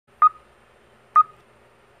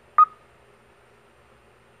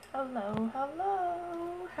Hello, hello.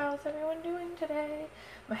 How's everyone doing today?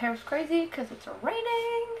 My hair's crazy because it's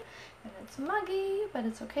raining and it's muggy, but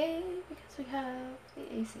it's okay because we have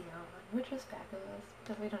the AC on, which is fabulous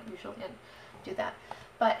because we don't usually do that.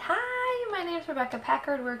 But hi, my name's Rebecca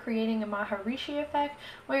Packard. We're creating a Maharishi effect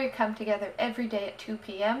where we come together every day at 2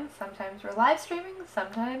 p.m. Sometimes we're live streaming,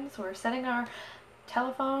 sometimes we're setting our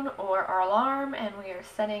telephone or our alarm and we are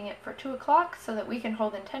setting it for 2 o'clock so that we can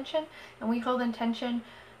hold intention, and we hold intention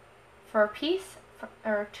for a piece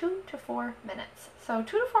or 2 to 4 minutes. So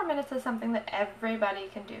 2 to 4 minutes is something that everybody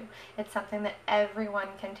can do. It's something that everyone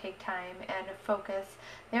can take time and focus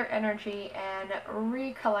their energy and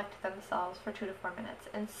recollect themselves for 2 to 4 minutes.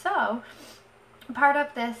 And so part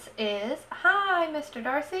of this is, hi Mr.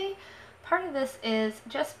 Darcy, part of this is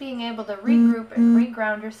just being able to regroup and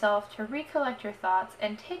reground yourself, to recollect your thoughts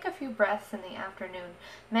and take a few breaths in the afternoon.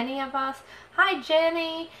 Many of us, hi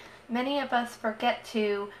Jenny, many of us forget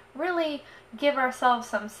to really give ourselves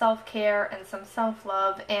some self-care and some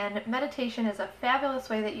self-love, and meditation is a fabulous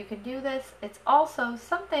way that you can do this. It's also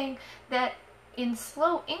something that in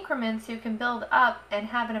slow increments you can build up and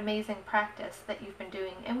have an amazing practice that you've been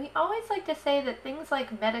doing. And we always like to say that things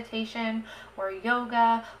like meditation or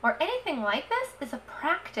yoga or anything like this is a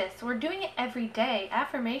practice. We're doing it every day.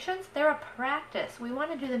 Affirmations, they're a practice. We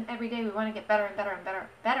want to do them every day. We want to get better and better and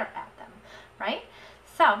better at them, right?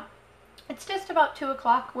 So it's just about 2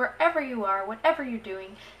 o'clock, wherever you are, whatever you're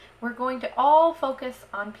doing, we're going to all focus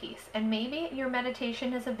on peace. And maybe your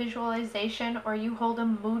meditation is a visualization, or you hold a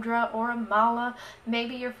mudra or a mala.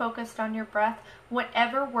 Maybe you're focused on your breath.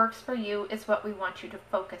 Whatever works for you is what we want you to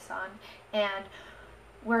focus on. And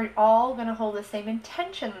we're all going to hold the same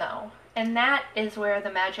intention though. And that is where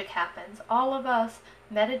the magic happens. All of us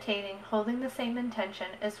meditating, holding the same intention,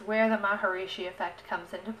 is where the Maharishi effect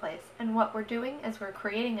comes into place. And what we're doing is we're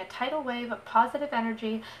creating a tidal wave of positive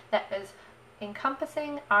energy that is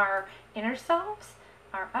encompassing our inner selves,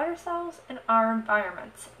 our outer selves, and our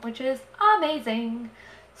environments, which is amazing.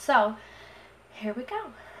 So here we go.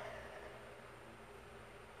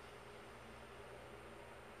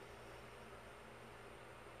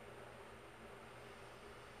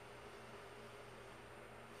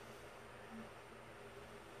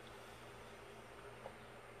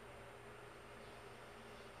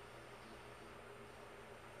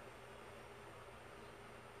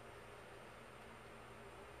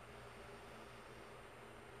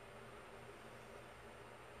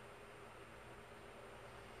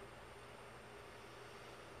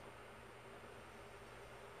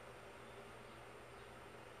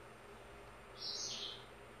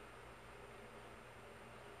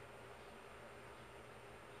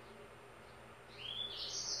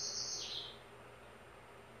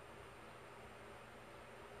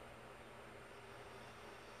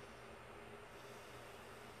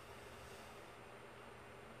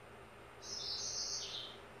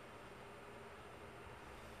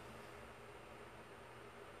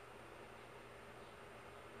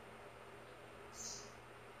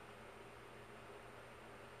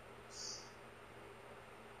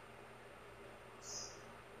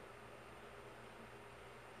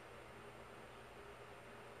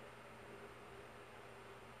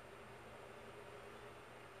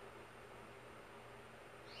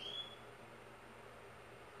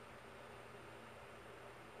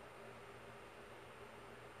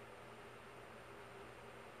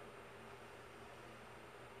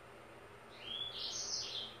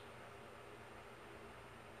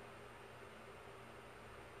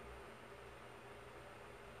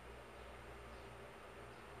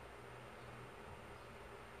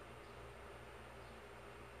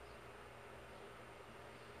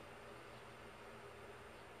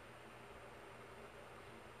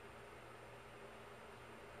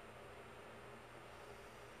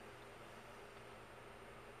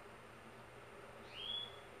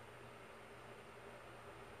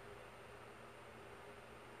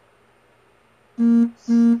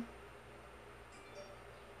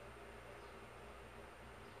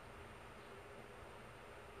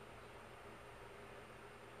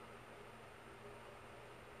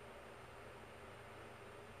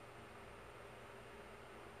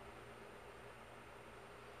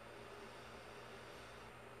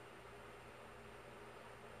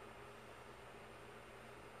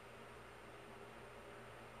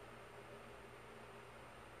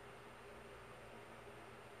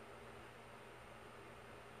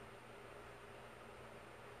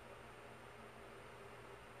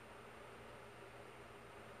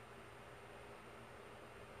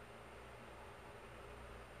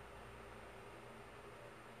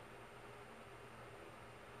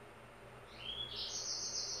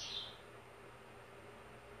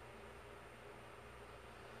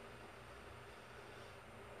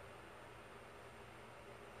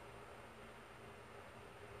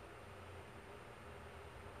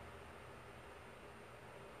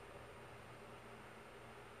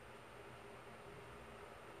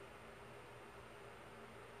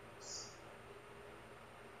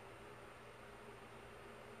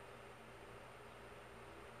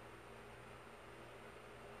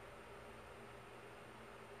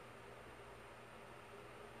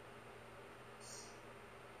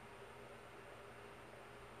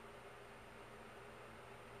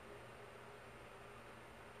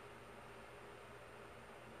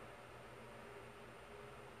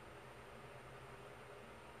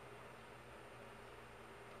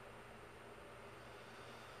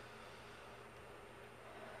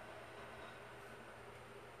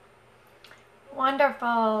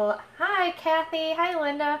 Wonderful. Hi, Kathy. Hi,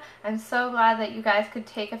 Linda. I'm so glad that you guys could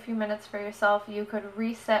take a few minutes for yourself. You could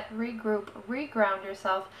reset, regroup, reground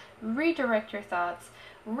yourself, redirect your thoughts,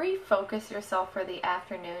 refocus yourself for the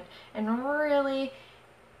afternoon, and really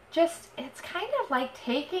just, it's kind of like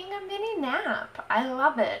taking a mini nap. I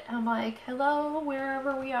love it. I'm like, hello,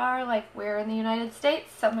 wherever we are, like we're in the United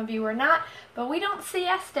States, some of you are not, but we don't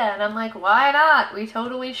siesta. And I'm like, why not? We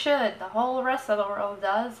totally should. The whole rest of the world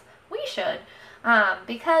does. We should.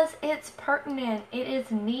 Because it's pertinent, it is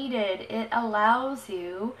needed, it allows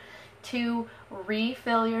you to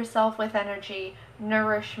refill yourself with energy,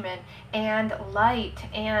 nourishment, and light,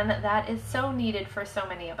 and that is so needed for so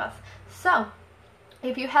many of us. So,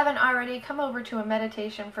 if you haven't already, come over to a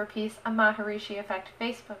Meditation for Peace, a Maharishi Effect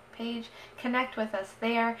Facebook page, connect with us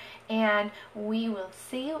there, and we will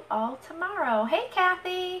see you all tomorrow. Hey,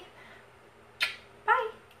 Kathy!